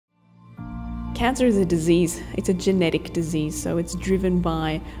Cancer is a disease. It's a genetic disease, so it's driven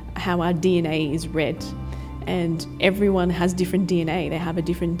by how our DNA is read. And everyone has different DNA. They have a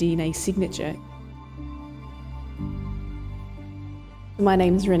different DNA signature. My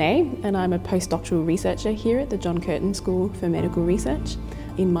name is Renae, and I'm a postdoctoral researcher here at the John Curtin School for Medical Research.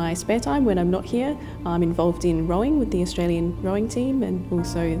 In my spare time, when I'm not here, I'm involved in rowing with the Australian rowing team and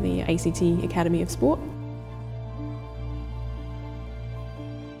also the ACT Academy of Sport.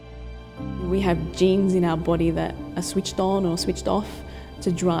 We have genes in our body that are switched on or switched off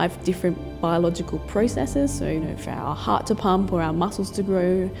to drive different biological processes, so for our heart to pump or our muscles to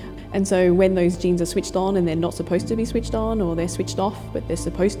grow. And so when those genes are switched on and they're not supposed to be switched on, or they're switched off but they're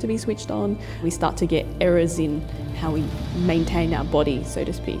supposed to be switched on, we start to get errors in how we maintain our body, so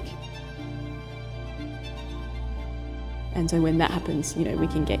to speak. And so when that happens, we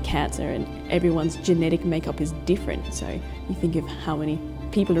can get cancer, and everyone's genetic makeup is different. So you think of how many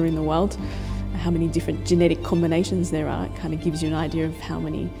people are in the world, how many different genetic combinations there are, it kind of gives you an idea of how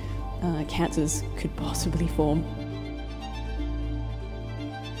many cancers could possibly form.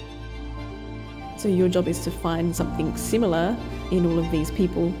 So your job is to find something similar in all of these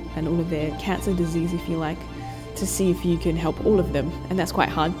people and all of their cancer disease, if you like, to see if you can help all of them. And that's quite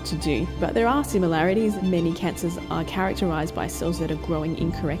hard to do. But there are similarities. Many cancers are characterised by cells that are growing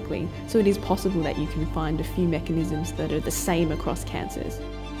incorrectly. So it is possible that you can find a few mechanisms that are the same across cancers.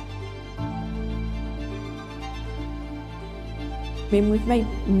 We've made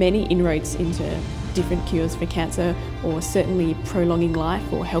many inroads into different cures for cancer, or certainly prolonging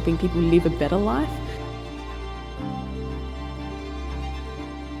life or helping people live a better life.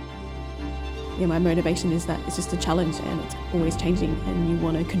 My motivation is that it's just a challenge and it's always changing, and you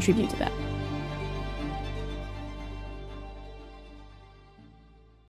want to contribute to that.